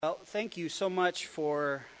Well, thank you so much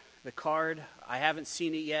for the card. I haven't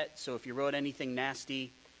seen it yet, so if you wrote anything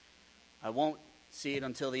nasty, I won't see it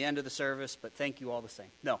until the end of the service, but thank you all the same.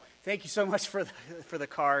 No, thank you so much for the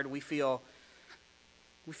card. We feel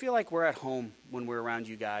like we're at home when we're around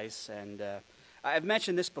you guys, and I've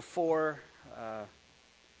mentioned this before.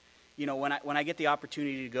 When I get the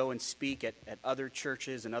opportunity to go and speak at other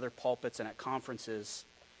churches and other pulpits and at conferences,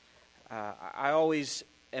 I always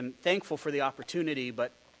am thankful for the opportunity,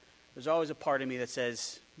 but there's always a part of me that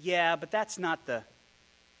says, yeah, but that's not the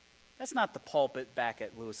pulpit back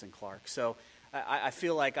at Lewis and Clark. So I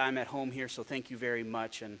feel like I'm at home here, so thank you very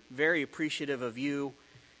much, and very appreciative of you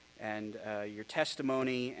and your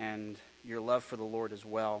testimony and your love for the Lord as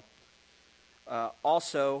well.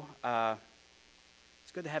 Also,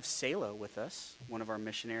 it's good to have Selah with us, one of our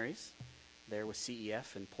missionaries there with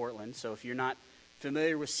CEF in Portland. So if you're not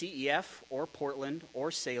familiar with CEF or Portland or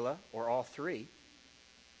Selah or all three,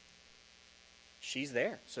 she's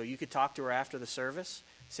there. So you could talk to her after the service.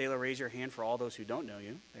 Selah, raise your hand for all those who don't know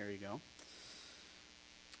you. There you go.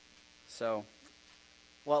 So,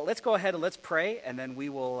 well, let's go ahead and let's pray, and then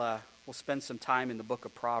we'll spend some time in the book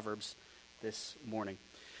of Proverbs this morning.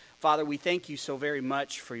 Father, we thank you so very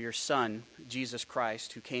much for your Son, Jesus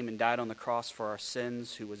Christ, who came and died on the cross for our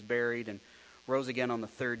sins, who was buried and rose again on the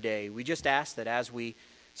third day. We just ask that as we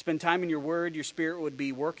spend time in your word, your Spirit would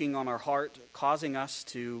be working on our heart, causing us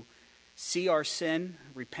to see our sin,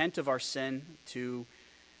 repent of our sin,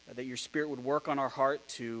 that your Spirit would work on our heart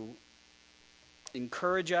to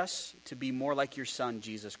encourage us to be more like your Son,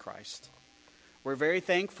 Jesus Christ. We're very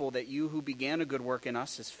thankful that you who began a good work in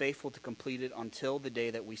us is faithful to complete it until the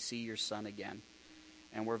day that we see your Son again.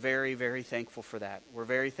 And we're very, very thankful for that. We're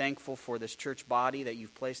very thankful for this church body that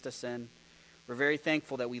you've placed us in. We're very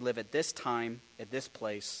thankful that we live at this time, at this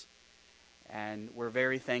place, and we're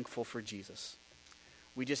very thankful for Jesus.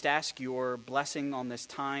 We just ask your blessing on this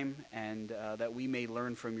time and that we may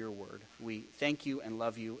learn from your word. We thank you and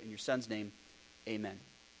love you. In your Son's name, amen.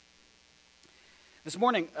 This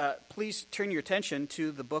morning, please turn your attention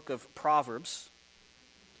to the book of Proverbs.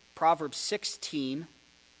 Proverbs 16,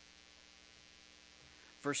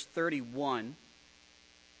 verse 31.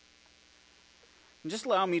 And just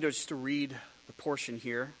allow me to read the portion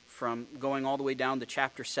here from going all the way down to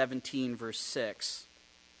chapter 17, verse 6.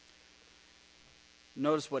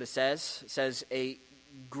 Notice what it says. It says, "A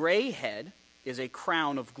gray head is a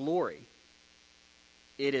crown of glory.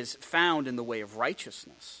 It is found in the way of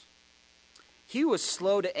righteousness. He who is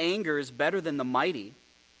slow to anger is better than the mighty,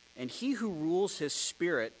 and he who rules his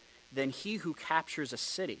spirit than he who captures a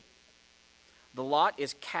city. The lot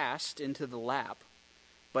is cast into the lap,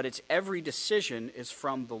 but its every decision is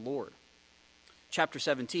from the Lord." Chapter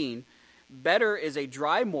 17, "Better is a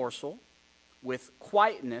dry morsel with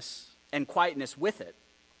quietness with it,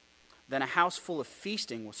 than a house full of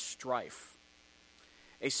feasting with strife.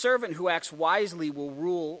 A servant who acts wisely will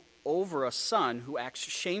rule over a son who acts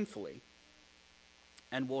shamefully,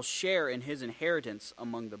 and will share in his inheritance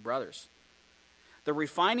among the brothers. The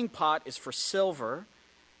refining pot is for silver,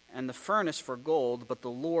 and the furnace for gold, but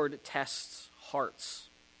the Lord tests hearts.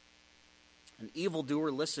 An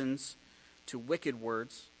evildoer listens to wicked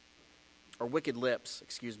lips,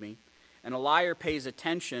 and a liar pays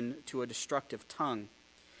attention to a destructive tongue.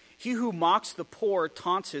 He who mocks the poor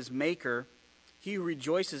taunts his maker. He who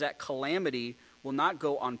rejoices at calamity will not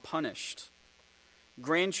go unpunished.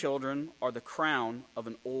 Grandchildren are the crown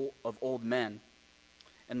of old men,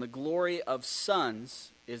 and the glory of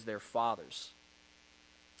sons is their fathers."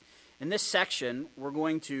 In this section, we're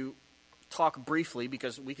going to talk briefly,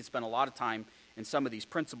 because we could spend a lot of time in some of these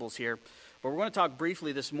principles here, but we're going to talk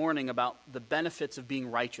briefly this morning about the benefits of being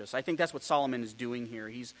righteous. I think that's what Solomon is doing here.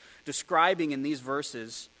 He's describing in these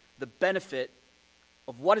verses the benefit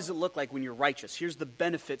of what does it look like when you're righteous. Here's the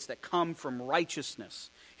benefits that come from righteousness.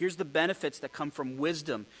 Here's the benefits that come from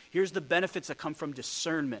wisdom. Here's the benefits that come from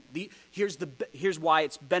discernment. Here's why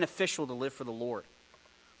it's beneficial to live for the Lord.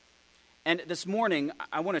 And this morning,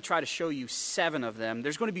 I want to try to show you 7 of them.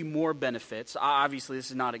 There's going to be more benefits. Obviously,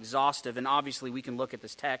 this is not exhaustive, and obviously we can look at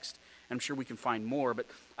this text, and I'm sure we can find more, but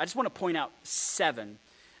I just want to point out 7.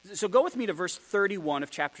 So go with me to verse 31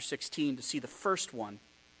 of chapter 16 to see the first one.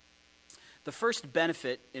 The first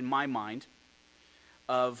benefit, in my mind,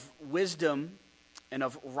 of wisdom and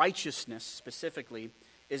of righteousness specifically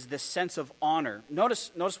is this sense of honor.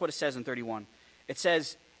 Notice what it says in 31. It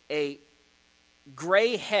says, "A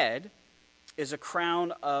gray head is a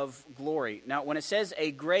crown of glory." Now, when it says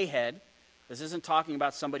a gray head, this isn't talking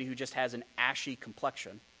about somebody who just has an ashy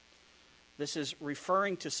complexion. This is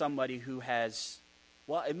referring to somebody who has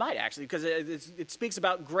Well, it might actually, because it speaks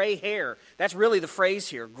about gray hair. That's really the phrase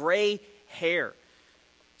here, gray hair. It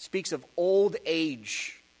speaks of old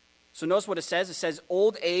age. So notice what it says. It says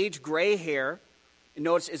old age, gray hair. And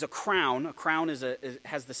notice is a crown. A crown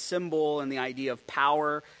has the symbol and the idea of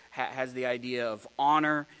power, has the idea of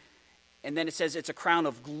honor. And then it says it's a crown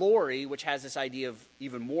of glory, which has this idea of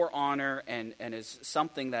even more honor and is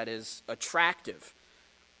something that is attractive.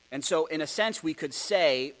 And so in a sense, we could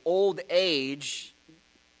say old age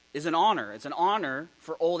is an honor. It's an honor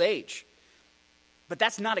for old age. But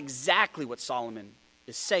that's not exactly what Solomon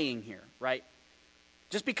is saying here, right?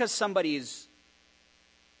 Just because somebody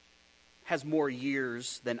has more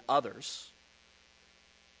years than others,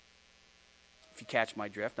 if you catch my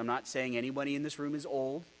drift, I'm not saying anybody in this room is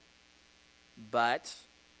old, but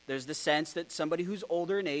there's the sense that somebody who's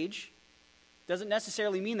older in age doesn't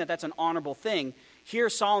necessarily mean that that's an honorable thing. Here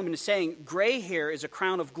Solomon is saying gray hair is a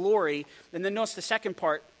crown of glory, and then notice the second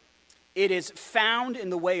part, it is found in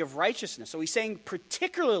the way of righteousness. So he's saying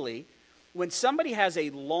particularly when somebody has a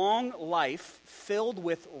long life filled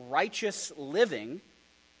with righteous living,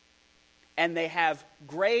 and they have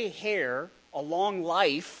gray hair, a long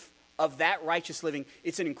life of that righteous living,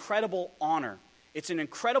 it's an incredible honor. It's an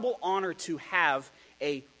incredible honor to have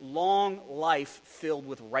a long life filled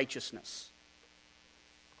with righteousness.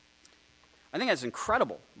 I think that's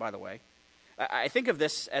incredible, by the way. I think of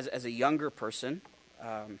this as a younger person.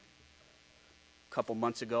 A couple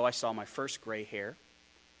months ago, I saw my first gray hair.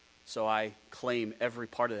 So I claim every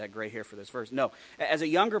part of that gray hair for this verse. No, as a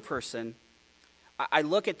younger person, I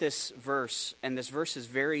look at this verse, and this verse is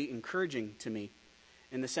very encouraging to me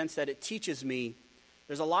in the sense that it teaches me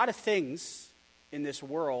there's a lot of things in this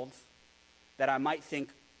world that I might think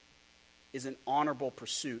is an honorable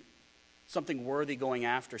pursuit, something worthy going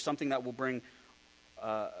after, something that will bring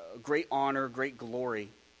great honor, great glory.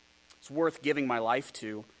 It's worth giving my life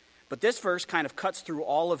to. But this verse kind of cuts through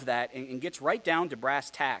all of that and gets right down to brass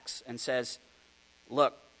tacks and says,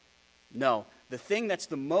 look, no, the thing that's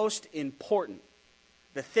the most important,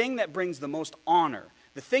 the thing that brings the most honor,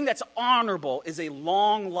 the thing that's honorable is a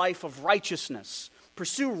long life of righteousness.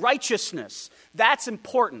 Pursue righteousness. That's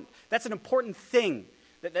important. That's an important thing.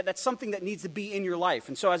 That's something that needs to be in your life.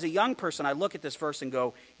 And so as a young person, I look at this verse and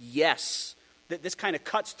go, yes, that this kind of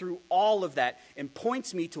cuts through all of that and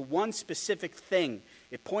points me to one specific thing.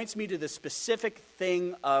 It points me to the specific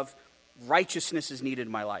thing of righteousness is needed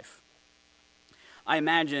in my life. I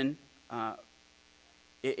imagine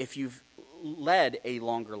if you've led a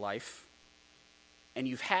longer life and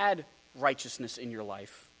you've had righteousness in your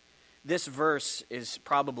life, this verse is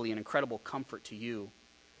probably an incredible comfort to you,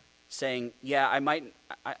 saying, yeah, I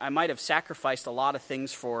might have sacrificed a lot of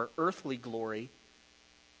things for earthly glory,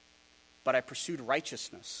 but I pursued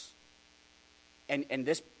righteousness. And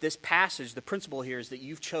this passage, the principle here is that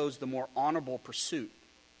you've chose the more honorable pursuit,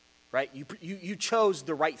 right? You chose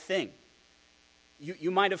the right thing. You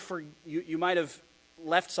might have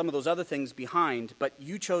left some of those other things behind, but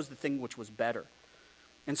you chose the thing which was better.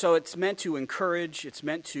 And so it's meant to encourage, it's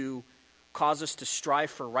meant to cause us to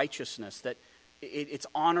strive for righteousness, that it's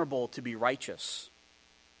honorable to be righteous.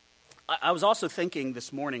 I was also thinking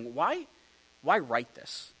this morning, why write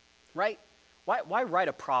this, right? Why write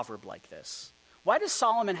a proverb like this? Why does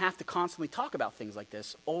Solomon have to constantly talk about things like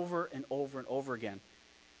this over and over and over again?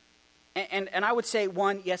 And I would say,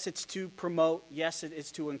 one, yes, it's to promote. Yes,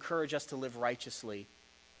 it's to encourage us to live righteously.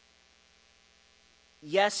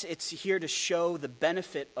 Yes, it's here to show the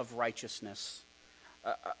benefit of righteousness.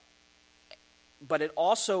 But it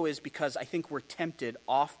also is because I think we're tempted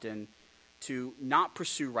often to not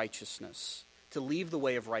pursue righteousness, to leave the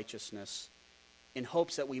way of righteousness in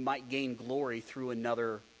hopes that we might gain glory through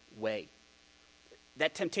another way.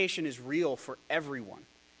 That temptation is real for everyone.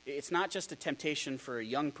 It's not just a temptation for a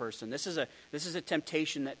young person. This is a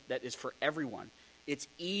temptation that is for everyone. It's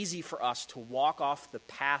easy for us to walk off the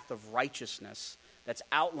path of righteousness that's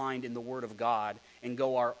outlined in the Word of God and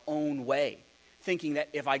go our own way, thinking that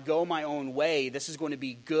if I go my own way, this is going to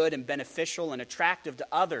be good and beneficial and attractive to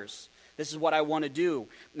others. This is what I want to do.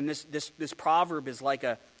 And this proverb is like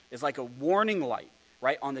a warning light,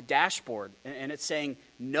 right, on the dashboard. And it's saying,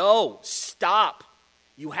 no, stop.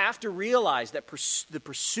 You have to realize that the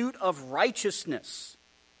pursuit of righteousness,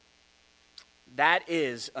 that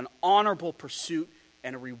is an honorable pursuit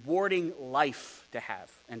and a rewarding life to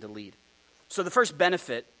have and to lead. So the first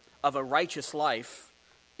benefit of a righteous life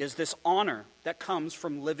is this honor that comes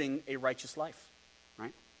from living a righteous life,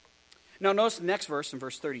 right? Now notice the next verse in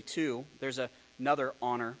verse 32. There's another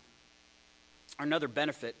honor, or another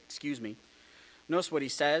benefit, Notice what he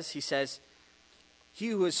says. He says, he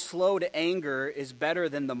who is slow to anger is better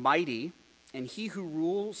than the mighty, and he who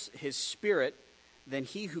rules his spirit than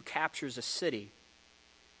he who captures a city.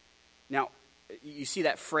 Now, you see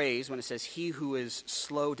that phrase when it says, he who is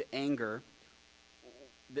slow to anger.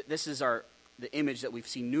 This is the image that we've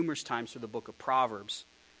seen numerous times through the book of Proverbs,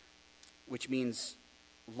 which means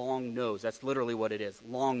long nose. That's literally what it is,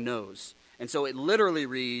 long nose. And so it literally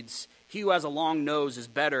reads, he who has a long nose is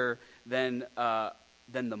better than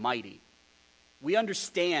the mighty. We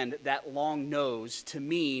understand that long nose to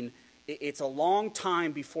mean it's a long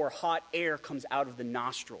time before hot air comes out of the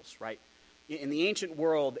nostrils, right? In the ancient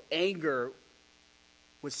world, anger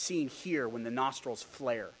was seen here when the nostrils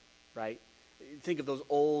flare, right? Think of those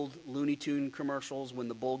old Looney Tune commercials when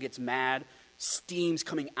the bull gets mad, steam's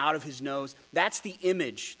coming out of his nose. That's the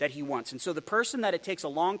image that he wants. And so the person that it takes a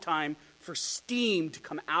long time for steam to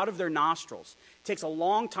come out of their nostrils, it takes a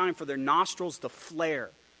long time for their nostrils to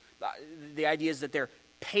flare. The idea is that they're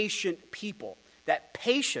patient people. That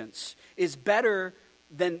patience is better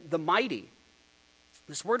than the mighty.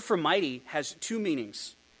 This word for mighty has two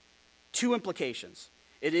meanings, two implications.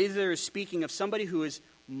 It either is speaking of somebody who is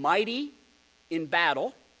mighty in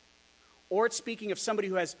battle, or it's speaking of somebody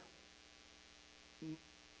who has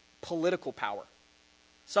political power.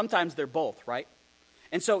 Sometimes they're both, right?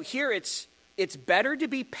 And so here it's better to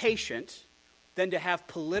be patient than to have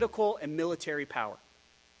political and military power.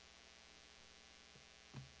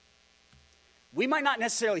 We might not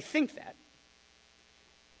necessarily think that.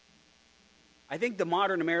 I think the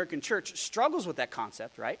modern American church struggles with that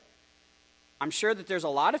concept, right? I'm sure that there's a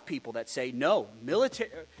lot of people that say, no,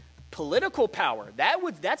 political power,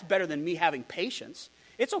 that's better than me having patience.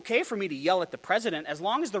 It's okay for me to yell at the president as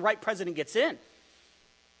long as the right president gets in.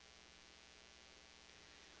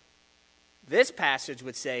 This passage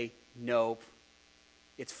would say, no,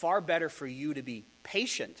 it's far better for you to be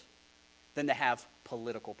patient than to have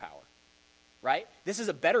political power, right? This is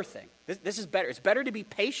a better thing. This is better. It's better to be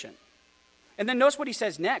patient. And then notice what he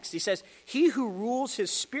says next. He says, he who rules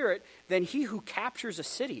his spirit than he who captures a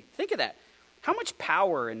city. Think of that. How much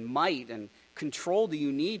power and might and control do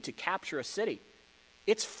you need to capture a city?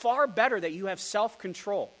 It's far better that you have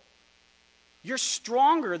self-control. You're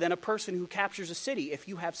stronger than a person who captures a city if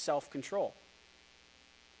you have self-control.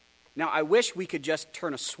 Now, I wish we could just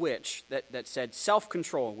turn a switch that said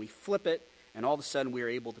self-control. We flip it, and all of a sudden we are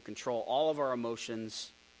able to control all of our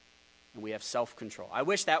emotions, and we have self-control. I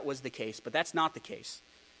wish that was the case, but that's not the case.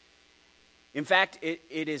 In fact,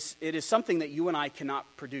 it is something that you and I cannot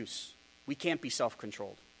produce. We can't be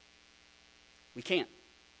self-controlled. We can't.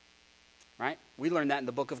 Right? We learned that in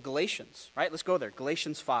the book of Galatians. Right? Let's go there.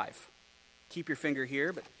 Galatians 5. Keep your finger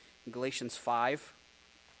here, but in Galatians 5.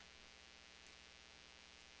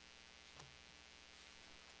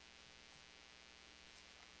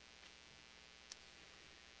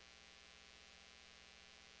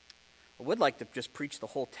 I would like to just preach the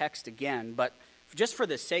whole text again, but just for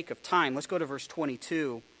the sake of time, let's go to verse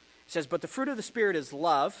 22. It says, but the fruit of the Spirit is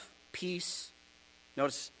love, peace,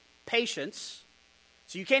 notice, patience.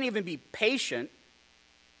 So you can't even be patient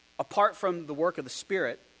apart from the work of the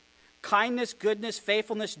Spirit. Kindness, goodness,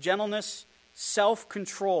 faithfulness, gentleness,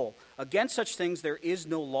 self-control. Against such things there is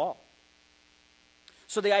no law.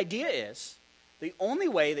 So the idea is, the only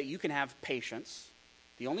way that you can have patience,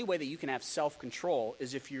 the only way that you can have self-control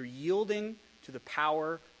is if you're yielding to the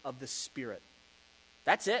power of the Spirit.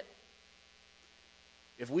 That's it.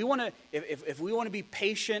 If we want to be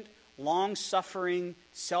patient, long-suffering,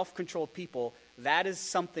 self-controlled people, that is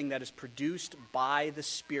something that is produced by the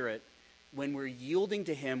Spirit. When we're yielding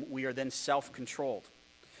to Him, we are then self-controlled.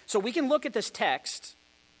 So we can look at this text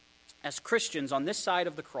as Christians on this side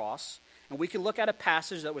of the cross, and we can look at a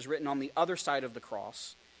passage that was written on the other side of the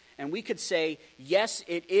cross, and we could say, yes,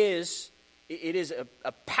 it is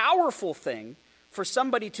a powerful thing for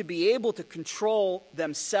somebody to be able to control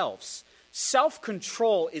themselves.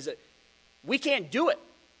 Self-control we can't do it.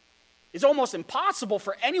 It's almost impossible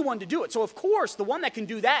for anyone to do it. So of course, the one that can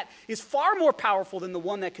do that is far more powerful than the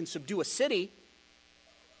one that can subdue a city.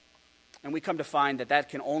 And we come to find that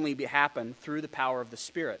can only happen through the power of the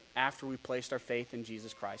Spirit after we placed our faith in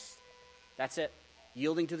Jesus Christ. That's it.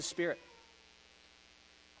 Yielding to the Spirit.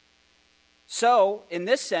 So, in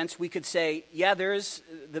this sense, we could say, yeah, there is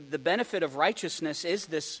the benefit of righteousness is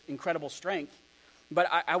this incredible strength. But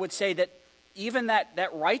I would say that even that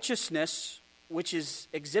righteousness, which is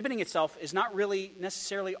exhibiting itself, is not really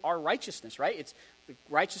necessarily our righteousness, right? It's the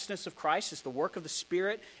righteousness of Christ. It's the work of the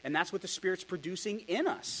Spirit, and that's what the Spirit's producing in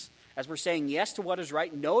us. As we're saying yes to what is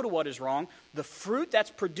right, no to what is wrong, the fruit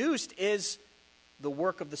that's produced is the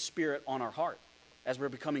work of the Spirit on our heart as we're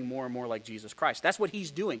becoming more and more like Jesus Christ. That's what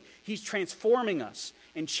He's doing. He's transforming us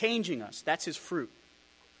and changing us. That's His fruit.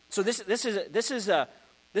 So this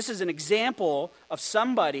is an example of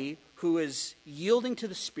somebody who is yielding to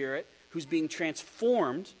the Spirit, who's being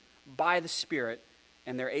transformed by the Spirit,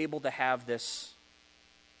 and they're able to have this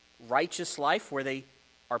righteous life where they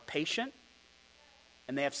are patient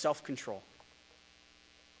and they have self-control.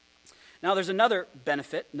 Now there's another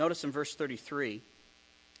benefit. Notice in verse 33, it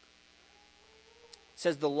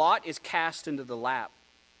says, the lot is cast into the lap,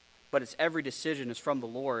 but its every decision is from the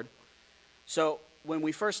Lord. So when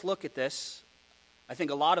we first look at this, I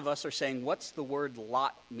think a lot of us are saying, what's the word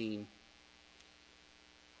lot mean?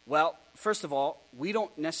 Well, first of all, we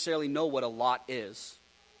don't necessarily know what a lot is.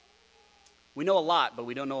 We know a lot, but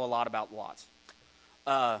we don't know a lot about lots.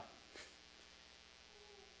 But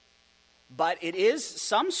it is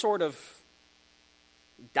some sort of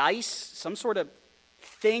dice, some sort of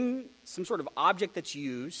thing, some sort of object that's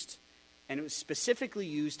used, and it was specifically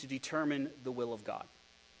used to determine the will of God.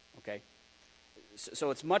 Okay?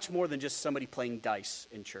 So it's much more than just somebody playing dice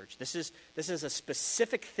in church. This is a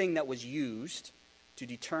specific thing that was used to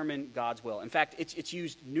determine God's will. In fact, it's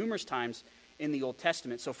used numerous times in the Old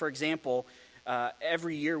Testament. So for example,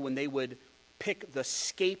 every year when they would pick the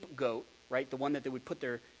scapegoat, right, the one that they would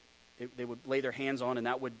they would lay their hands on, and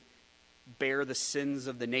that would bear the sins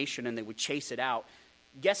of the nation, and they would chase it out.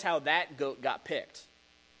 Guess how that goat got picked?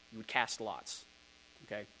 You would cast lots.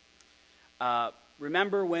 Okay.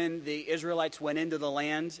 Remember when the Israelites went into the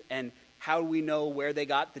land, and how do we know where they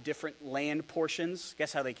got the different land portions?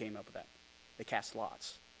 Guess how they came up with that? They cast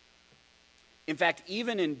lots. In fact,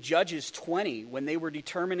 even in Judges 20, when they were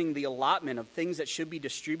determining the allotment of things that should be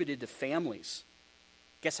distributed to families,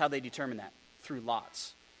 guess how they determined that? Through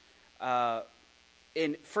lots.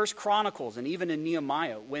 In 1 Chronicles and even in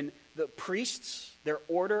Nehemiah, when the priests, their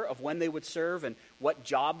order of when they would serve and what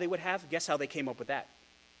job they would have, guess how they came up with that?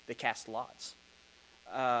 They cast lots.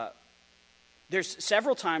 There's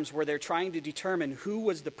several times where they're trying to determine who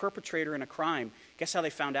was the perpetrator in a crime. Guess how they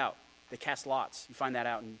found out? They cast lots. You find that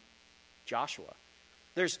out in Joshua.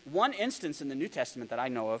 There's one instance in the New Testament that I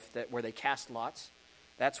know of where they cast lots.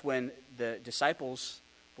 That's when the disciples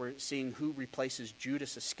were seeing who replaces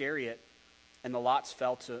Judas Iscariot, and the lots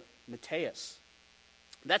fell to Matthias.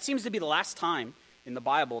 That seems to be the last time in the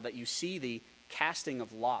Bible that you see the casting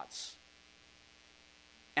of lots.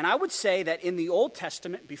 And I would say that in the Old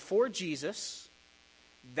Testament, before Jesus,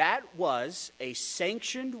 that was a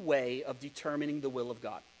sanctioned way of determining the will of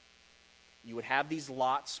God. You would have these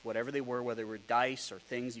lots, whatever they were, whether they were dice or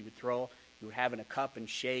things you would throw, you would have in a cup and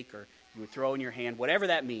shake, or you would throw in your hand, whatever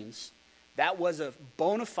that means. That was a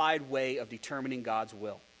bona fide way of determining God's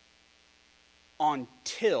will.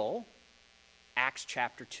 Until Acts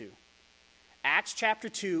chapter 2. Acts chapter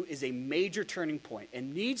 2 is a major turning point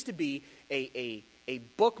and needs to be a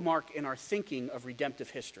bookmark in our thinking of redemptive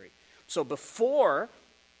history. So before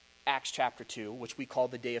Acts chapter 2, which we call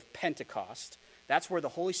the day of Pentecost, that's where the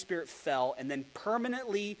Holy Spirit fell and then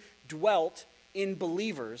permanently dwelt in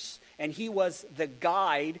believers, and he was the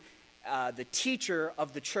guide, the teacher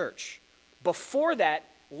of the church. Before that,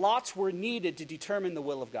 lots were needed to determine the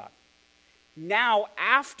will of God. Now,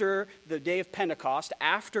 after the day of Pentecost,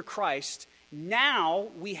 after Christ, now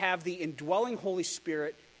we have the indwelling Holy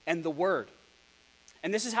Spirit and the Word.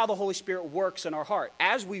 And this is how the Holy Spirit works in our heart.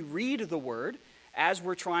 As we read the Word, as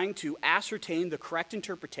we're trying to ascertain the correct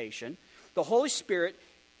interpretation, the Holy Spirit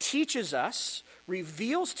teaches us,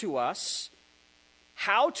 reveals to us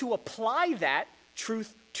how to apply that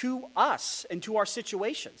truth to us and to our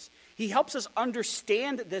situations. He helps us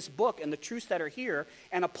understand this book and the truths that are here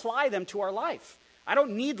and apply them to our life. I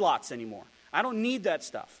don't need lots anymore. I don't need that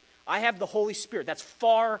stuff. I have the Holy Spirit. That's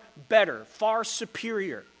far better, far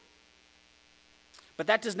superior. But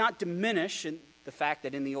that does not diminish in the fact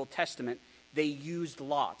that in the Old Testament, they used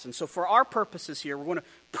lots. And so for our purposes here, we're going to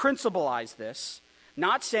principalize this,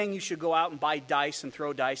 not saying you should go out and buy dice and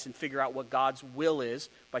throw dice and figure out what God's will is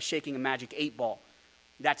by shaking a magic 8-ball.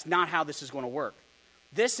 That's not how this is going to work.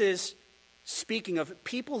 This is speaking of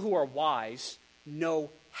people who are wise, know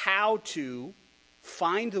how to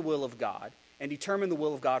find the will of God and determine the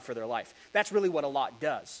will of God for their life. That's really what a lot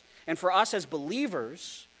does. And for us as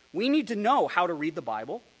believers, we need to know how to read the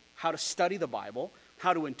Bible, how to study the Bible,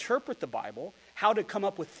 how to interpret the Bible, how to come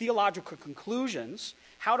up with theological conclusions,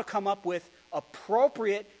 how to come up with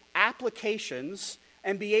appropriate applications,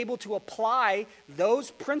 and be able to apply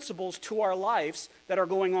those principles to our lives that are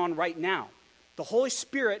going on right now. The Holy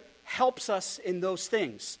Spirit helps us in those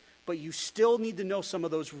things, but you still need to know some of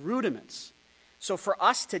those rudiments. So for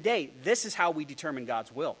us today, this is how we determine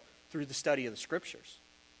God's will, through the study of the Scriptures.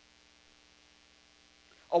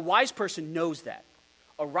 A wise person knows that.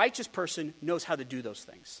 A righteous person knows how to do those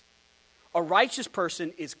things. A righteous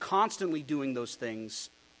person is constantly doing those things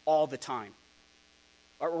all the time.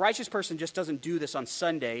 A righteous person just doesn't do this on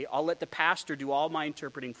Sunday. I'll let the pastor do all my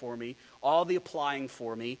interpreting for me, all the applying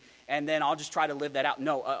for me, and then I'll just try to live that out.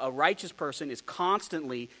 No, a righteous person is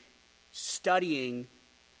constantly studying,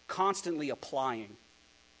 constantly applying.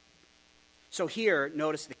 So here,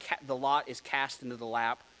 notice the lot is cast into the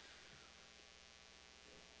lap.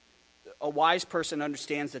 A wise person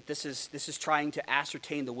understands that this is trying to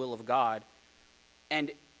ascertain the will of God.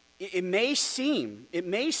 And it may seem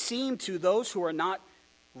to those who are not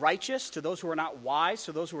righteous, to those who are not wise,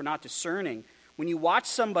 to those who are not discerning, when you watch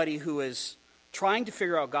somebody who is trying to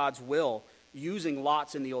figure out God's will using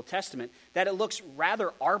lots in the Old Testament, that it looks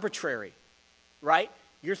rather arbitrary, right?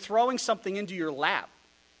 You're throwing something into your lap.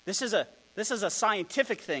 This is a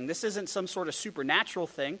scientific thing. This isn't some sort of supernatural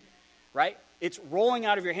thing, right? It's rolling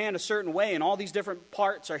out of your hand a certain way, and all these different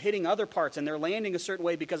parts are hitting other parts, and they're landing a certain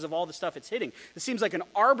way because of all the stuff it's hitting. It seems like an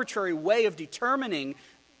arbitrary way of determining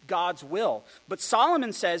God's will. But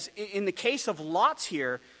Solomon says, in the case of lots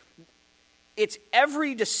here, it's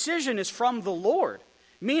every decision is from the Lord,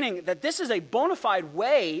 meaning that this is a bona fide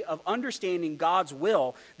way of understanding God's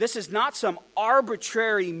will. This is not some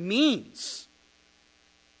arbitrary means.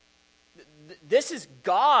 This is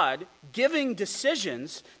God giving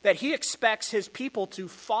decisions that he expects his people to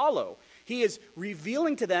follow. He is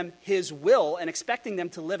revealing to them his will and expecting them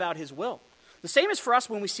to live out his will. The same is for us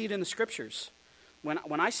when we see it in the Scriptures.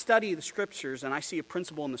 When I study the Scriptures and I see a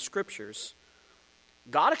principle in the Scriptures,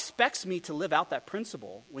 God expects me to live out that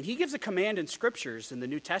principle. When he gives a command in Scriptures in the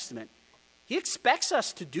New Testament, he expects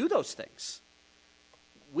us to do those things.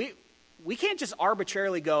 We can't just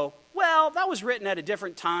arbitrarily go, well, that was written at a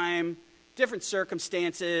different time, different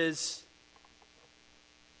circumstances.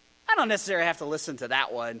 I don't necessarily have to listen to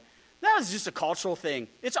that one. That was just a cultural thing.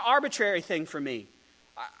 It's an arbitrary thing for me.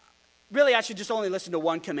 Really, I should just only listen to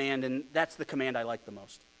one command, and that's the command I like the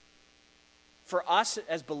most. For us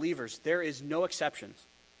as believers, there is no exceptions.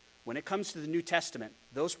 When it comes to the New Testament,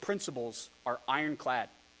 those principles are ironclad,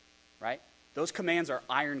 right? Those commands are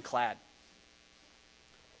ironclad.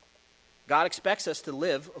 God expects us to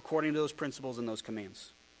live according to those principles and those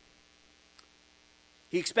commands.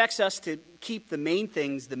 He expects us to keep the main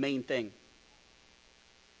things the main thing.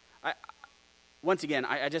 Once again,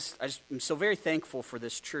 I just am so very thankful for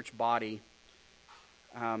this church body.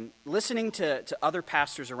 Listening to other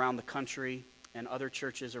pastors around the country and other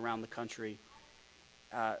churches around the country,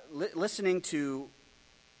 listening to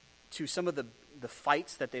some of the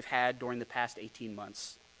fights that they've had during the past 18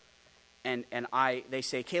 months. And they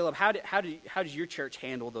say, Caleb, how does your church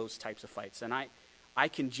handle those types of fights? And I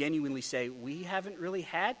can genuinely say we haven't really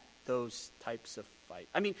had those types of fights.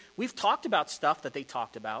 I mean, we've talked about stuff that they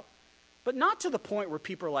talked about, but not to the point where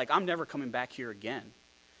people are like, I'm never coming back here again.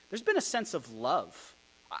 There's been a sense of love.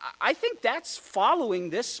 I think that's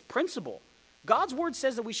following this principle. God's word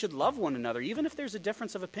says that we should love one another, even if there's a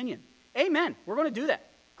difference of opinion. Amen. We're going to do that.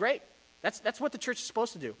 Great. That's what the church is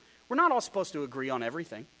supposed to do. We're not all supposed to agree on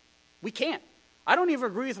everything. We can't. I don't even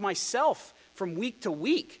agree with myself from week to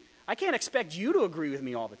week. I can't expect you to agree with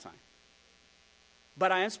me all the time.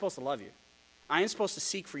 But I am supposed to love you. I am supposed to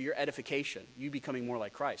seek for your edification, you becoming more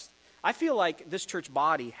like Christ. I feel like this church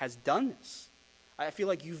body has done this. I feel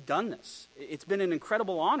like you've done this. It's been an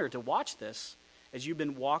incredible honor to watch this as you've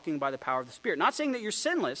been walking by the power of the Spirit. Not saying that you're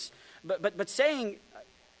sinless, but saying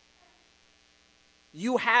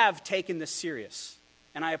you have taken this serious.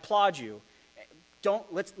 And I applaud you.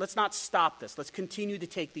 Let's not stop this. Let's continue to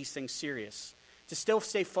take these things serious. To still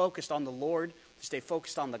stay focused on the Lord, to stay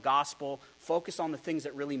focused on the gospel, focus on the things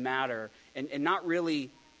that really matter, and not really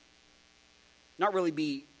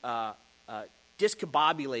be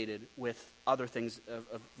discombobulated with other things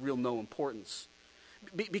of real no importance.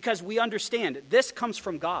 Because we understand this comes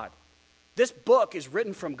from God. This book is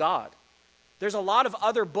written from God. There's a lot of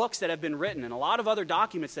other books that have been written and a lot of other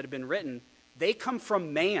documents that have been written. They come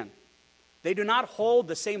from man. They do not hold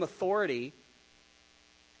the same authority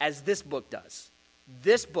as this book does.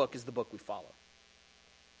 This book is the book we follow.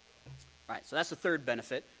 All right, so that's the third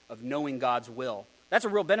benefit of knowing God's will. That's a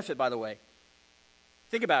real benefit, by the way.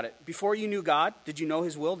 Think about it. Before you knew God, did you know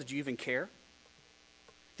his will? Did you even care?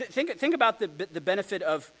 Think about the benefit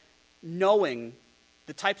of knowing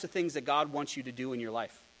the types of things that God wants you to do in your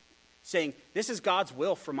life. Saying, this is God's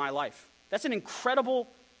will for my life. That's an incredible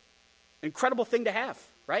thing to have,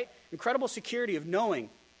 right? Incredible security of knowing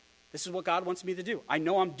this is what God wants me to do. I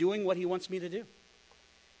know I'm doing what he wants me to do.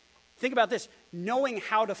 Think about this. Knowing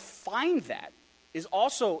how to find that is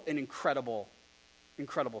also an incredible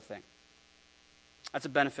thing. That's a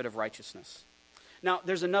benefit of righteousness. Now,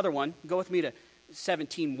 there's another one. Go with me to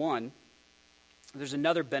 17:1. There's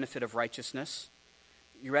another benefit of righteousness.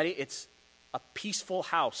 You ready? It's a peaceful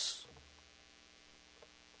house.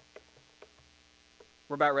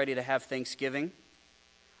 We're about ready to have Thanksgiving.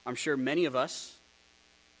 I'm sure many of us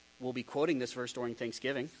will be quoting this verse during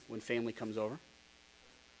Thanksgiving when family comes over.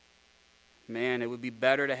 Man, it would be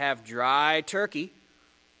better to have dry turkey.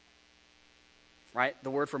 Right?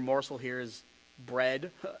 The word for morsel here is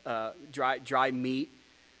bread, dry meat.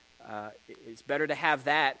 It's better to have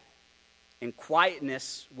that and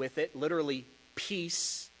quietness with it, literally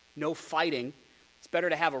peace, no fighting. It's better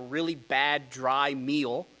to have a really bad, dry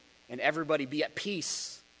meal and everybody be at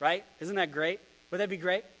peace, right? Isn't that great? Would that be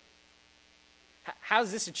great? How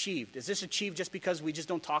is this achieved? Is this achieved just because we just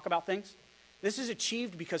don't talk about things? This is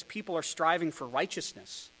achieved because people are striving for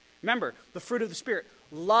righteousness. Remember, the fruit of the Spirit,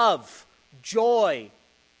 love, joy,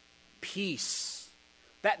 peace.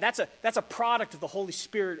 That's a product of the Holy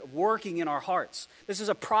Spirit working in our hearts. This is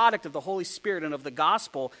a product of the Holy Spirit and of the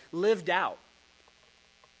gospel lived out.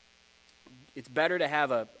 It's better to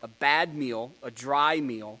have a bad meal, a dry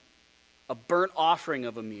meal, a burnt offering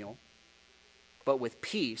of a meal, but with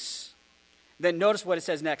peace. Then notice what it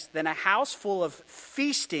says next. Then a house full of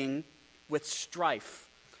feasting with strife.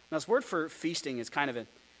 Now, this word for feasting is kind of an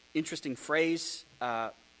interesting phrase.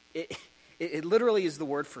 It literally is the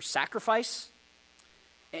word for sacrifice.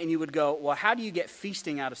 And you would go, well, how do you get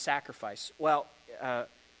feasting out of sacrifice? Well,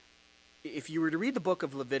 if you were to read the book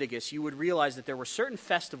of Leviticus, you would realize that there were certain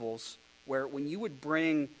festivals where when you would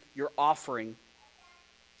bring your offering,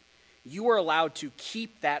 you were allowed to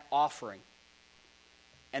keep that offering.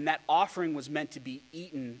 And that offering was meant to be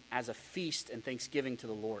eaten as a feast and thanksgiving to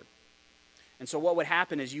the Lord. And so what would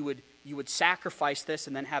happen is you would sacrifice this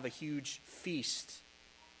and then have a huge feast,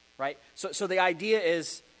 right? So the idea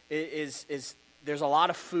is there's a lot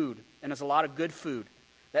of food, and there's a lot of good food.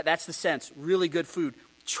 That's the sense, really good food.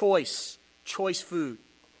 Choice food.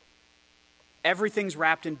 Everything's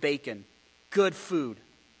wrapped in bacon. Good food.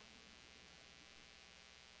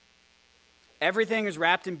 Everything is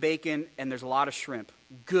wrapped in bacon, and there's a lot of shrimp.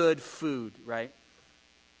 Good food, right?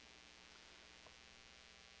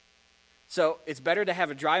 So it's better to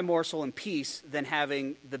have a dry morsel in peace than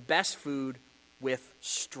having the best food with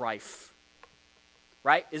strife.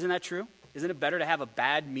 Right? Isn't that true? Isn't it better to have a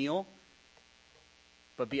bad meal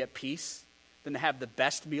but be at peace than to have the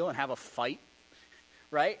best meal and have a fight?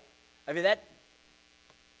 Right? I mean,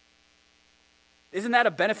 isn't that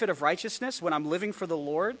a benefit of righteousness when I'm living for the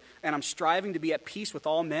Lord and I'm striving to be at peace with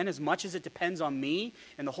all men as much as it depends on me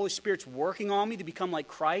and the Holy Spirit's working on me to become like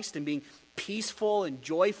Christ and being peaceful and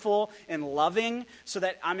joyful and loving so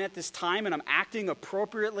that I'm at this time and I'm acting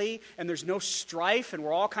appropriately and there's no strife and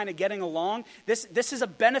we're all kind of getting along? This is a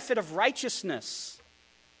benefit of righteousness.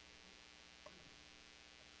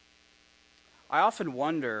 I often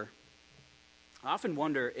wonder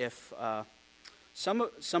if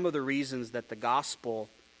some of the reasons that the gospel,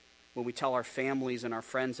 when we tell our families and our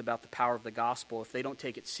friends about the power of the gospel, if they don't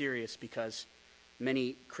take it serious because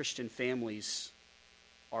many Christian families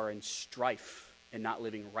are in strife and not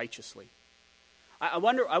living righteously. I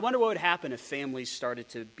wonder what would happen if families started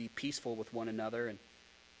to be peaceful with one another and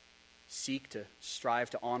seek to strive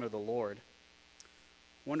to honor the Lord.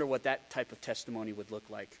 I wonder what that type of testimony would look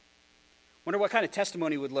like. I wonder what kind of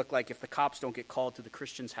testimony would look like if the cops don't get called to the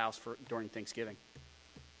Christian's house during Thanksgiving.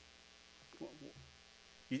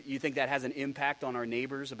 You think that has an impact on our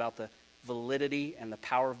neighbors about the validity and the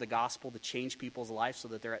power of the gospel to change people's lives so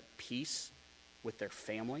that they're at peace with their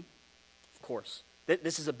family? Of course.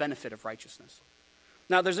 This is a benefit of righteousness.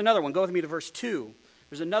 Now, there's another one. Go with me to verse 2.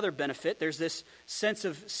 There's another benefit. There's this sense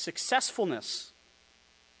of successfulness.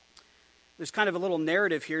 There's kind of a little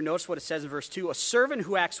narrative here. Notice what it says in verse 2. A servant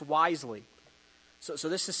who acts wisely. So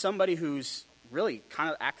this is somebody who's really kind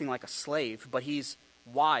of acting like a slave, but he's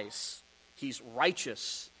wise. He's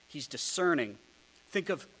righteous. He's discerning. Think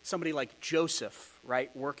of somebody like Joseph,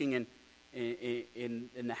 right, working in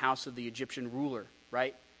the house of the Egyptian ruler,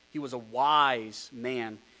 right? He was a wise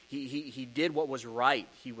man. He did what was right.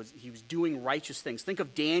 He was doing righteous things. Think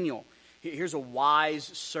of Daniel. Here's a wise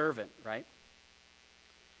servant, right?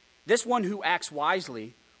 This one who acts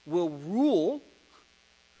wisely will rule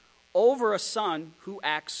over a son who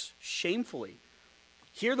acts shamefully.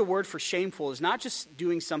 Here the word for shameful is not just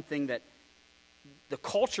doing something that the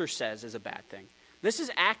culture says is a bad thing. This is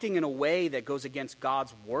acting in a way that goes against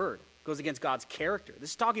God's word, goes against God's character.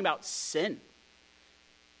 This is talking about sin.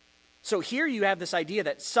 So here you have this idea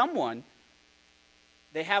that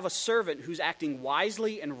they have a servant who's acting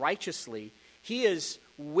wisely and righteously. He is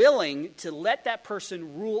willing to let that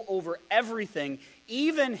person rule over everything,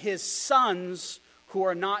 even his sons who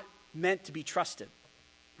are not meant to be trusted.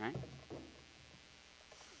 Right?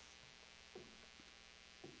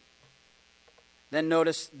 Then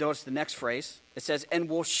notice the next phrase. It says, and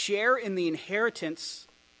will share in the inheritance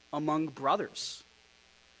among brothers.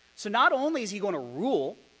 So not only is he going to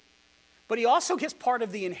rule, but he also gets part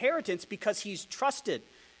of the inheritance because he's trusted,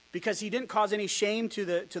 because he didn't cause any shame to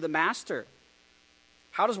the master.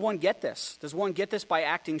 How does one get this? Does one get this by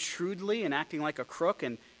acting shrewdly and acting like a crook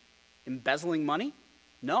and embezzling money?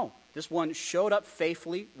 No. This one showed up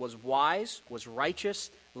faithfully, was wise, was righteous,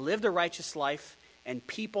 lived a righteous life, and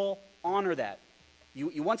people honor that.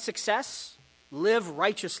 You want success? Live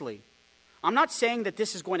righteously. I'm not saying that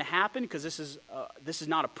this is going to happen because this is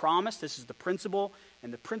not a promise. This is the principle.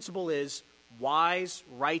 And the principle is wise,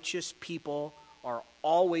 righteous people are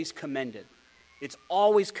always commended. It's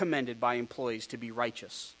always commended by employees to be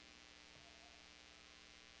righteous.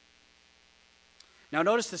 Now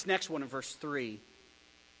notice this next one in verse 3. It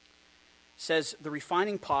says, the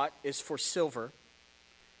refining pot is for silver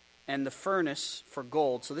and the furnace for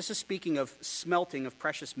gold. So this is speaking of smelting of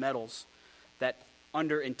precious metals, that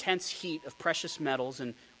under intense heat of precious metals,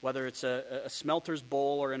 and whether it's a smelter's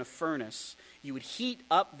bowl or in a furnace, you would heat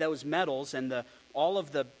up those metals, and all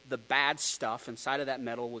of the bad stuff inside of that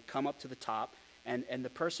metal would come up to the top, and the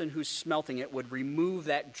person who's smelting it would remove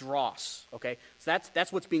that dross. Okay, so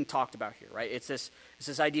that's what's being talked about here, right? It's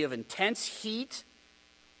this idea of intense heat.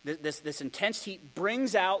 This intense heat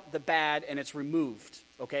brings out the bad, and it's removed.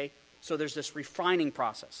 Okay, so there's this refining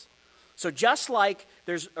process. So just like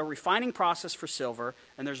there's a refining process for silver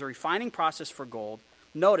and there's a refining process for gold,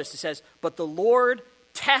 notice it says, but the Lord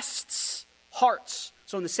tests hearts.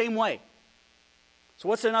 So in the same way. So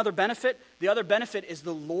what's another benefit? The other benefit is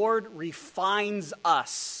the Lord refines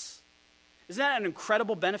us. Isn't that an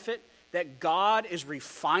incredible benefit? That God is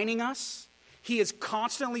refining us? He is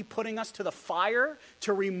constantly putting us to the fire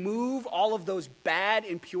to remove all of those bad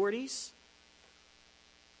impurities.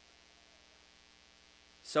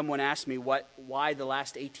 Someone asked me why the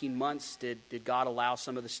last 18 months did God allow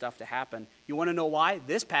some of this stuff to happen. You want to know why?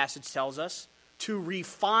 This passage tells us to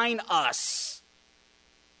refine us.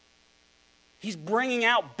 He's bringing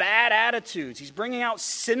out bad attitudes. He's bringing out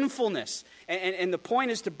sinfulness. And the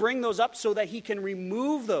point is to bring those up so that he can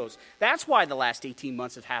remove those. That's why the last 18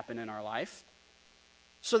 months have happened in our life.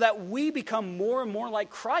 So that we become more and more like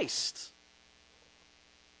Christ.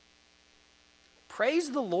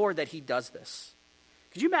 Praise the Lord that he does this.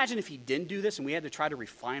 Could you imagine if he didn't do this and we had to try to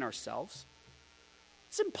refine ourselves?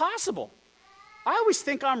 It's impossible. I always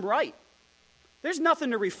think I'm right. There's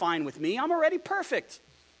nothing to refine with me. I'm already perfect,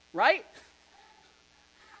 right?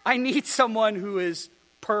 I need someone who is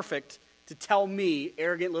perfect to tell me,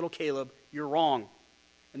 arrogant little Caleb, you're wrong,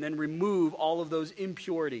 and then remove all of those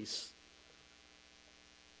impurities.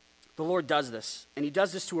 The Lord does this, and he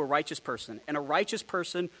does this to a righteous person, and a righteous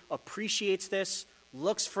person appreciates this,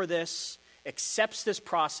 looks for this, accepts this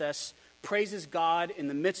process, praises God in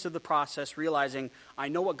the midst of the process, realizing, I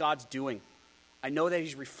know what God's doing. I know that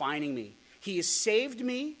he's refining me. He has saved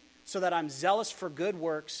me so that I'm zealous for good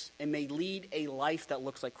works and may lead a life that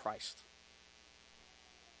looks like Christ.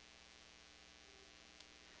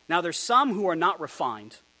 Now, there's some who are not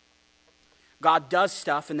refined. God does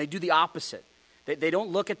stuff and they do the opposite. They don't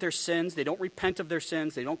look at their sins. They don't repent of their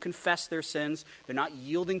sins. They don't confess their sins. They're not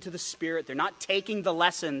yielding to the Spirit. They're not taking the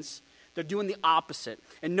lessons. They're doing the opposite.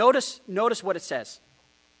 And notice what it says.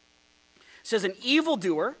 It says, an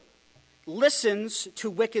evildoer listens to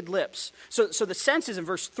wicked lips. So the sense is in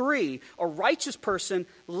verse 3, a righteous person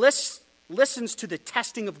listens to the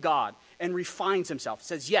testing of God and refines himself. It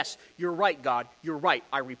says, yes, you're right, God. You're right.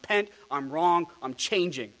 I repent. I'm wrong. I'm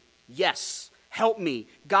changing. Yes, help me,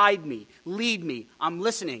 guide me, lead me. I'm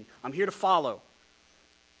listening. I'm here to follow.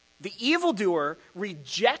 The evildoer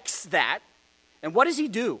rejects that. And what does he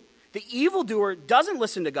do? The evildoer doesn't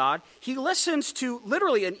listen to God. He listens to,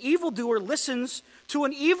 literally, an evildoer listens to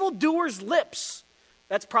an evildoer's lips.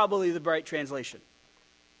 That's probably the right translation.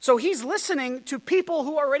 So he's listening to people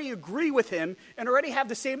who already agree with him and already have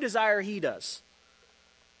the same desire he does.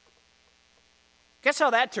 Guess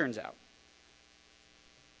how that turns out?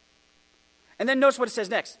 And then notice what it says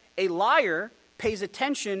next. A liar pays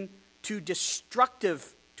attention to a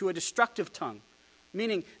destructive tongue.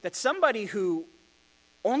 Meaning that somebody who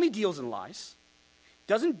only deals in lies,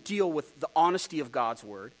 doesn't deal with the honesty of God's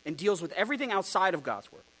word, and deals with everything outside of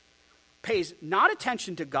God's word, pays not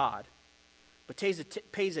attention to God, but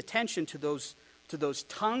pays attention to those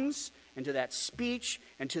tongues and to that speech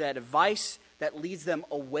and to that advice that leads them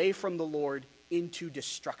away from the Lord into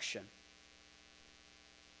destruction.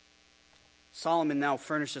 Solomon now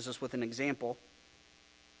furnishes us with an example.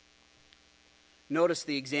 Notice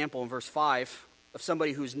the example in verse 5 of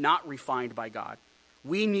somebody who's not refined by God.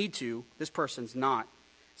 We need to, this person's not.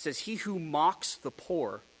 It says, he who mocks the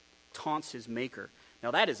poor taunts his maker.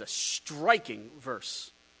 Now that is a striking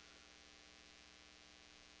verse.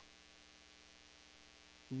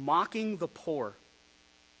 Mocking the poor.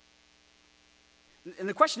 And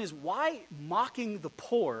the question is, why mocking the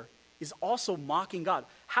poor is also mocking God?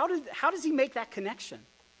 How does he make that connection?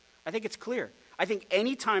 I think it's clear. I think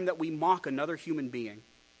any time that we mock another human being,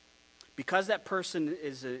 because that person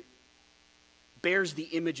bears the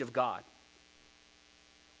image of God,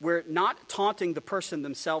 we're not taunting the person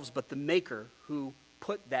themselves, but the maker who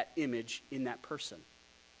put that image in that person.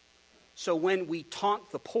 So when we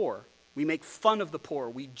taunt the poor, we make fun of the poor,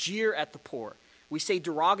 we jeer at the poor, we say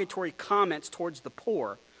derogatory comments towards the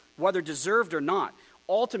poor, whether deserved or not,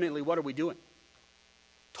 ultimately what are we doing?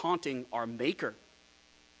 Taunting our maker.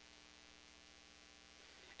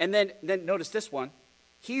 And then notice this one.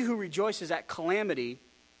 He who rejoices at calamity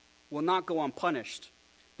will not go unpunished.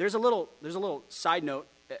 There's a little side note.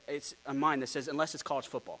 It's on mine that says, unless it's college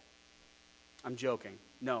football. I'm joking.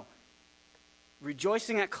 No.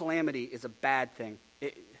 Rejoicing at calamity is a bad thing.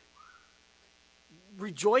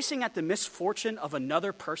 Rejoicing at the misfortune of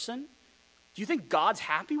another person, do you think God's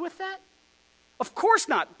happy with that? Of course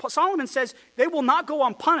not. Solomon says they will not go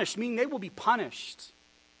unpunished, meaning they will be punished.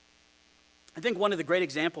 I think one of the great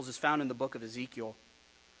examples is found in the book of Ezekiel,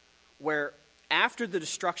 where after the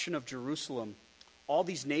destruction of Jerusalem, all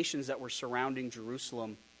these nations that were surrounding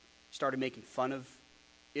Jerusalem started making fun of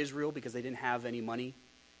Israel because they didn't have any money.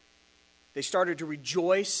 They started to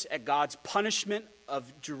rejoice at God's punishment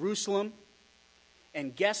of Jerusalem.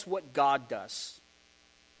 And guess what God does?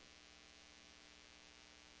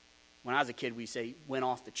 When I was a kid, we say, went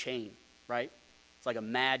off the chain, right? It's like a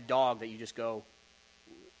mad dog that you just go,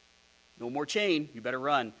 no more chain, you better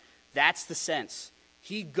run. That's the sense.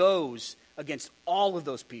 He goes against all of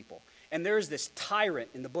those people. And there is this tyrant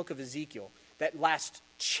in the book of Ezekiel that lasts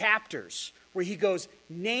chapters where he goes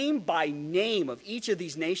name by name of each of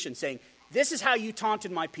these nations saying, this is how you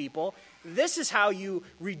taunted my people. This is how you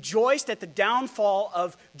rejoiced at the downfall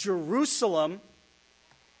of Jerusalem.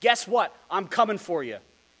 Guess what? I'm coming for you.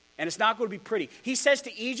 And it's not going to be pretty. He says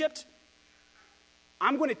to Egypt,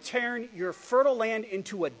 I'm going to turn your fertile land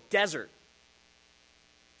into a desert.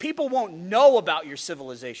 People won't know about your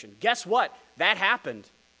civilization. Guess what? That happened.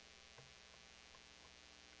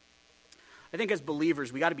 I think as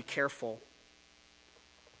believers, we got to be careful.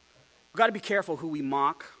 We've got to be careful who we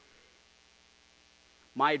mock.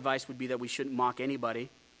 My advice would be that we shouldn't mock anybody.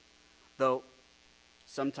 Though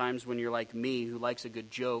sometimes when you're like me, who likes a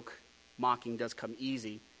good joke, mocking does come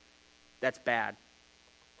easy. That's bad.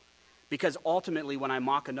 Because ultimately, when I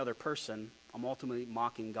mock another person, I'm ultimately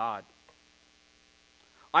mocking God.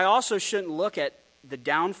 I also shouldn't look at the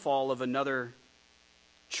downfall of another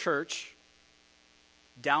church,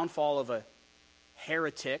 downfall of a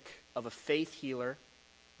heretic, of a faith healer,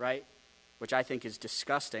 right? Which I think is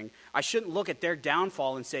disgusting. I shouldn't look at their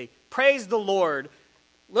downfall and say, praise the Lord,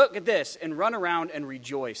 look at this, and run around and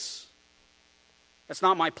rejoice. That's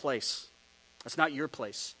not my place. That's not your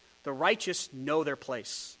place. The righteous know their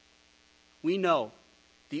place. We know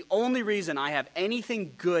the only reason I have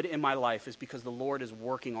anything good in my life is because the Lord is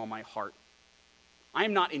working on my heart. I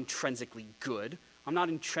am not intrinsically good. I'm not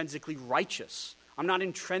intrinsically righteous. I'm not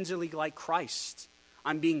intrinsically like Christ.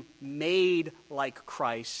 I'm being made like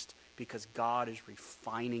Christ because God is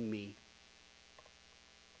refining me.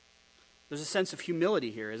 There's a sense of humility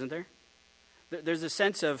here, isn't there? There's a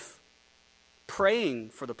sense of praying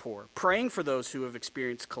for the poor, praying for those who have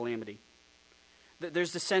experienced calamity.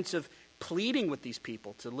 There's the sense of pleading with these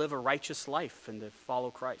people to live a righteous life and to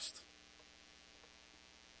follow Christ.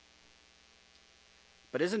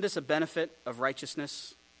 But isn't this a benefit of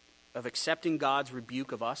righteousness, of accepting God's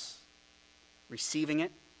rebuke of us, receiving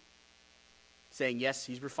it, saying, yes,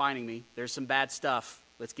 he's refining me. There's some bad stuff.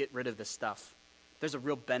 Let's get rid of this stuff. There's a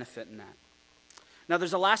real benefit in that. Now,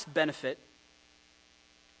 there's a last benefit.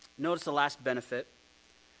 Notice the last benefit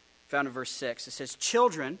found in verse 6. It says,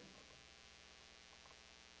 children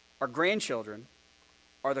or grandchildren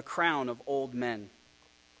are the crown of old men.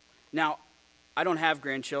 Now, I don't have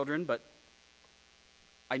grandchildren, but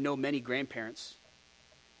I know many grandparents,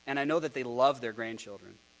 and I know that they love their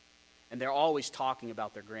grandchildren, and they're always talking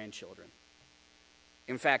about their grandchildren.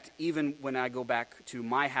 In fact, even when I go back to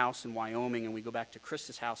my house in Wyoming and we go back to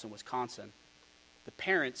Krista's house in Wisconsin, the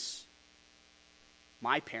parents,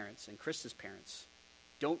 my parents and Krista's parents,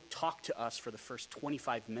 don't talk to us for the first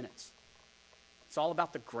 25 minutes. It's all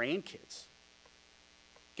about the grandkids.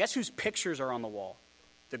 Guess whose pictures are on the wall?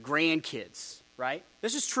 The grandkids, right?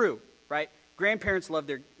 This is true, right? Grandparents love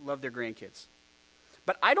their grandkids.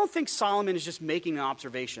 But I don't think Solomon is just making an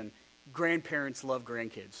observation. grandparents love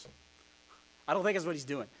grandkids. I don't think that's what he's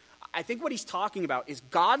doing. I think what he's talking about is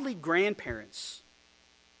godly grandparents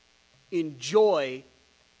enjoy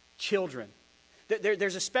children.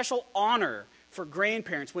 There's a special honor for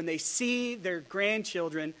grandparents when they see their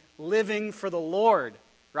grandchildren living for the Lord,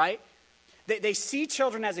 right? They see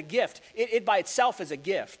children as a gift. It by itself is a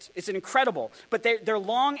gift. It's an incredible. But their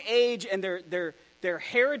long age and their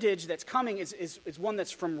heritage that's coming is one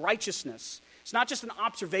that's from righteousness. It's not just an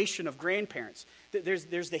observation of grandparents.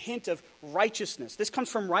 There's the hint of righteousness. This comes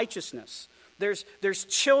from righteousness. There's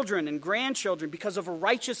children and grandchildren because of a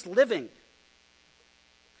righteous living.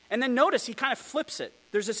 And then notice, he kind of flips it.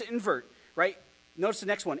 There's this invert, right? Notice the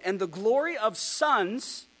next one. And the glory of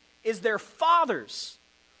sons is their fathers.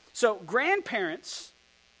 So grandparents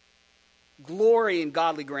glory in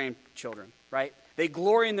godly grandchildren, right? They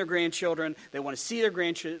glory in their grandchildren. They want to see their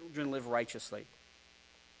grandchildren live righteously.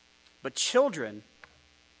 But children,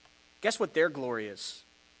 guess what their glory is?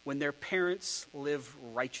 When their parents live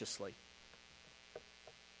righteously.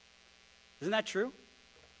 Isn't that true?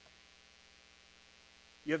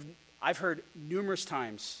 I've heard numerous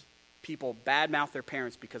times people badmouth their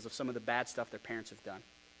parents because of some of the bad stuff their parents have done. And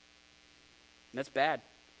that's bad.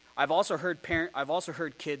 I've also heard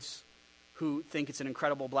kids who think it's an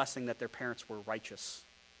incredible blessing that their parents were righteous.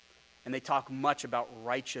 And they talk much about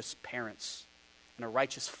righteous parents and a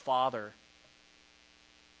righteous father.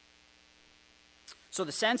 So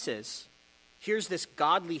the sense is, here's this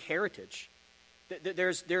godly heritage.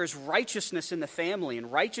 There's righteousness in the family,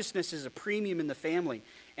 and righteousness is a premium in the family.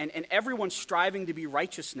 And everyone's striving to be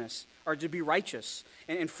righteous.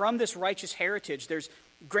 And from this righteous heritage, there's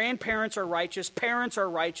grandparents are righteous, parents are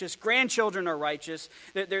righteous, grandchildren are righteous.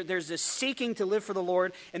 There's this seeking to live for the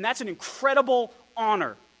Lord, and that's an incredible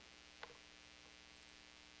honor.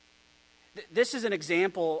 This is an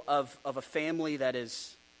example of a family that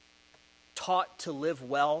is taught to live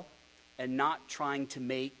well and not trying to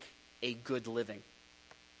make a good living.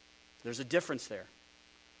 There's a difference there.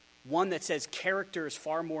 One that says character is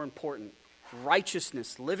far more important.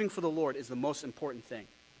 Righteousness, living for the Lord, is the most important thing.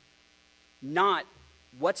 Not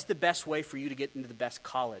what's the best way for you to get into the best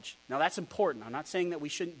college. Now that's important. I'm not saying that we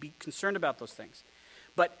shouldn't be concerned about those things.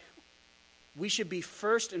 But we should be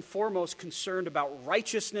first and foremost concerned about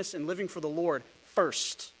righteousness and living for the Lord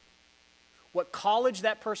first. What college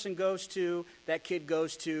that person goes to, that kid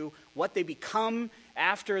goes to, what they become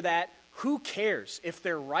after that, who cares? If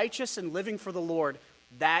they're righteous and living for the Lord,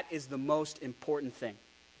 that is the most important thing.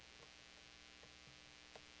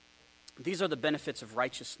 These are the benefits of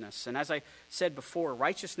righteousness. And as I said before,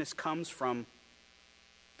 righteousness comes from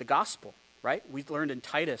the gospel, right? We learned in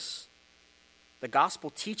Titus, the gospel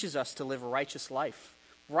teaches us to live a righteous life.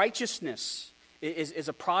 Righteousness is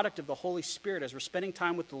a product of the Holy Spirit. As we're spending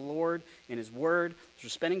time with the Lord in His Word, as we're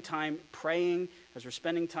spending time praying, as we're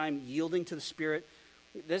spending time yielding to the Spirit,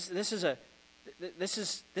 this is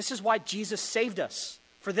why Jesus saved us,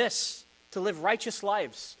 for this, to live righteous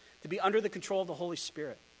lives, to be under the control of the Holy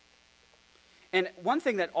Spirit. And one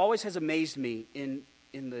thing that always has amazed me in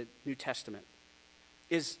the New Testament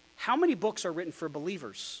is how many books are written for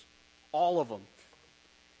believers? All of them.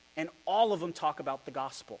 And all of them talk about the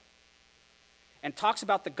gospel. And talks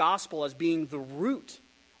about the gospel as being the root,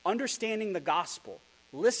 understanding the gospel,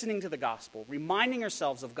 listening to the gospel, reminding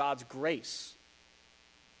ourselves of God's grace.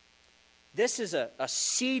 This is a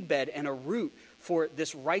seedbed and a root for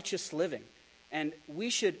this righteous living. And we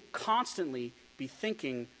should constantly be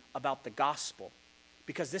thinking about the gospel,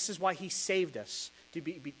 because this is why He saved us, to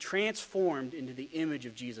be transformed into the image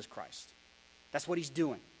of Jesus Christ. That's what He's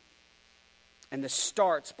doing. And this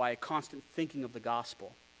starts by a constant thinking of the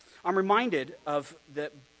gospel. I'm reminded of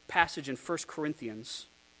the passage in 1 Corinthians.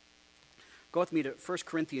 Go with me to 1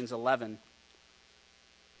 Corinthians 11.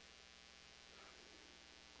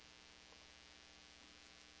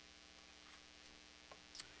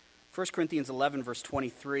 1 Corinthians 11, verse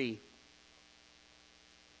 23.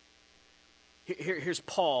 Here's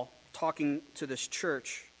Paul talking to this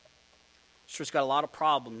church. This church's got a lot of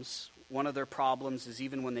problems. One of their problems is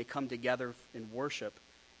even when they come together in worship.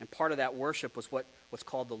 And part of that worship was what's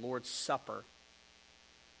called the Lord's Supper.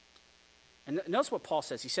 And notice what Paul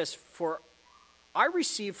says. He says, "For I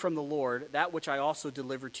received from the Lord that which I also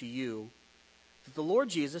delivered to you, that the Lord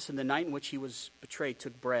Jesus, in the night in which He was betrayed,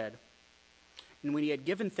 took bread. And when He had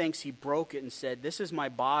given thanks, He broke it and said, 'This is my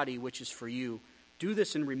body, which is for you. Do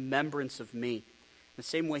this in remembrance of me.' In the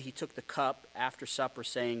same way, He took the cup after supper,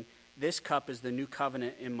 saying, 'This cup is the new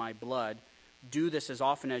covenant in my blood. Do this as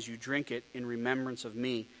often as you drink it in remembrance of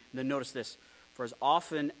me.' And then notice this. 'For as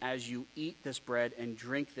often as you eat this bread and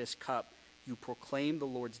drink this cup, you proclaim the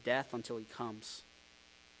Lord's death until He comes.'"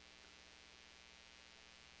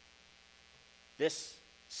 this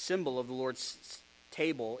symbol of the Lord's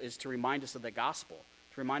table is to remind us of the gospel,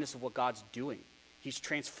 to remind us of what God's doing. He's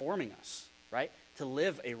transforming us, right, to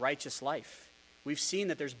live a righteous life. We've seen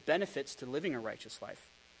that there's benefits to living a righteous life.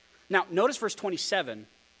 Now, notice verse 27.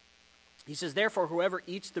 He says, therefore, whoever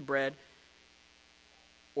eats the bread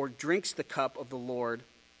or drinks the cup of the Lord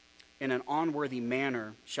in an unworthy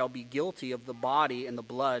manner shall be guilty of the body and the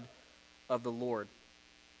blood of the Lord.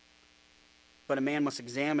 But a man must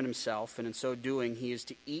examine himself, and in so doing, he is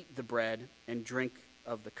to eat the bread and drink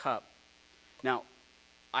of the cup. Now,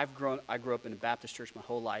 I grew up in a Baptist church my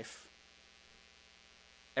whole life.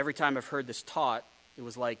 Every time I've heard this taught, it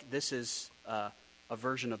was like this is a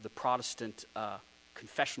version of the Protestant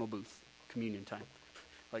confessional booth communion time.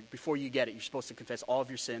 Like before you get it, you're supposed to confess all of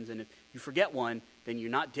your sins, and if you forget one, then you're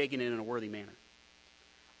not taking it in a worthy manner.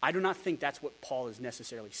 I do not think that's what Paul is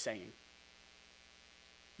necessarily saying.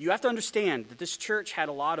 You have to understand that this church had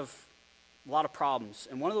a lot of problems,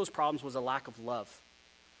 and one of those problems was a lack of love.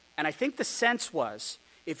 And I think the sense was,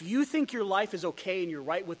 if you think your life is okay and you're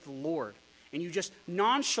right with the Lord, and you just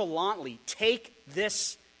nonchalantly take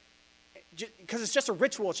this, because it's just a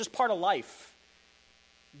ritual, it's just part of life,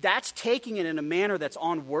 that's taking it in a manner that's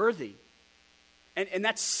unworthy. And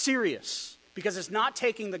that's serious, because it's not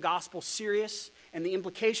taking the gospel serious and the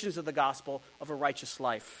implications of the gospel of a righteous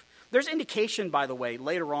life. There's indication, by the way,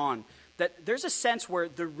 later on, that there's a sense where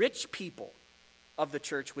the rich people of the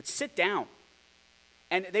church would sit down,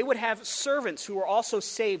 and they would have servants who were also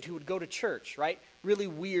saved who would go to church, right? Really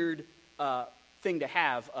weird thing to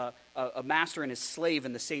have, a master and his slave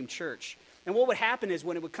in the same church. And what would happen is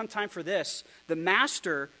when it would come time for this, the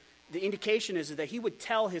master, the indication is that he would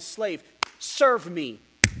tell his slave, serve me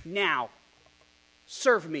now.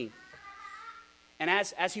 Serve me. And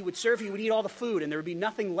as he would serve, he would eat all the food, and there would be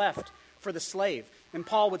nothing left for the slave. And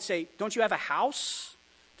Paul would say, don't you have a house?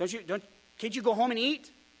 Can't you go home and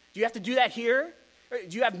eat? Do you have to do that here?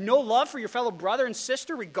 Do you have no love for your fellow brother and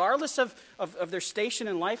sister, regardless of their station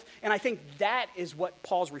in life? And I think that is what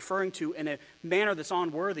Paul's referring to in a manner that's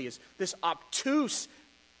unworthy, is this obtuse,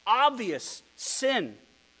 obvious sin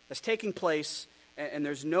that's taking place, and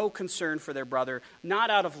there's no concern for their brother,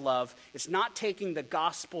 not out of love. It's not taking the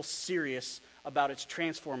gospel serious about its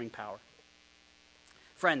transforming power.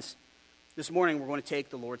 Friends, this morning we're going to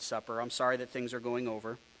take the Lord's Supper. I'm sorry that things are going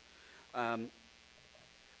over.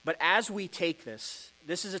 But as we take this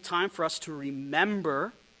is a time for us to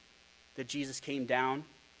remember that Jesus came down,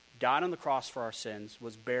 died on the cross for our sins,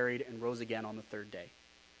 was buried, and rose again on the third day.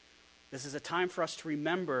 This is a time for us to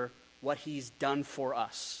remember what he's done for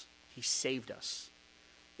us. He saved us.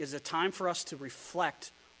 It is a time for us to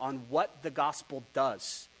reflect on what the gospel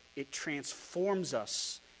does. It transforms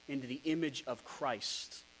us into the image of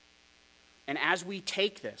Christ. And as we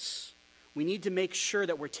take this, we need to make sure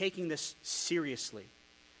that we're taking this seriously,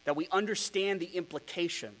 that we understand the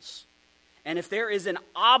implications. And if there is an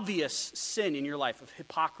obvious sin in your life of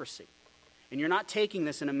hypocrisy, and you're not taking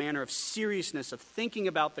this in a manner of seriousness, of thinking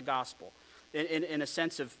about the gospel, in a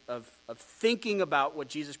sense of thinking about what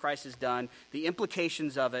Jesus Christ has done, the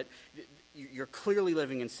implications of it, you're clearly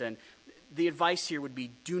living in sin. The advice here would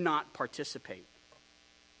be, do not participate.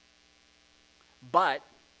 But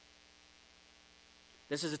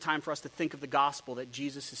this is a time for us to think of the gospel, that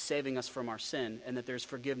Jesus is saving us from our sin and that there's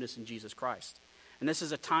forgiveness in Jesus Christ. And this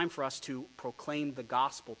is a time for us to proclaim the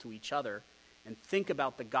gospel to each other and think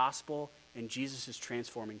about the gospel and Jesus'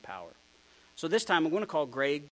 transforming power. So this time I'm going to call Greg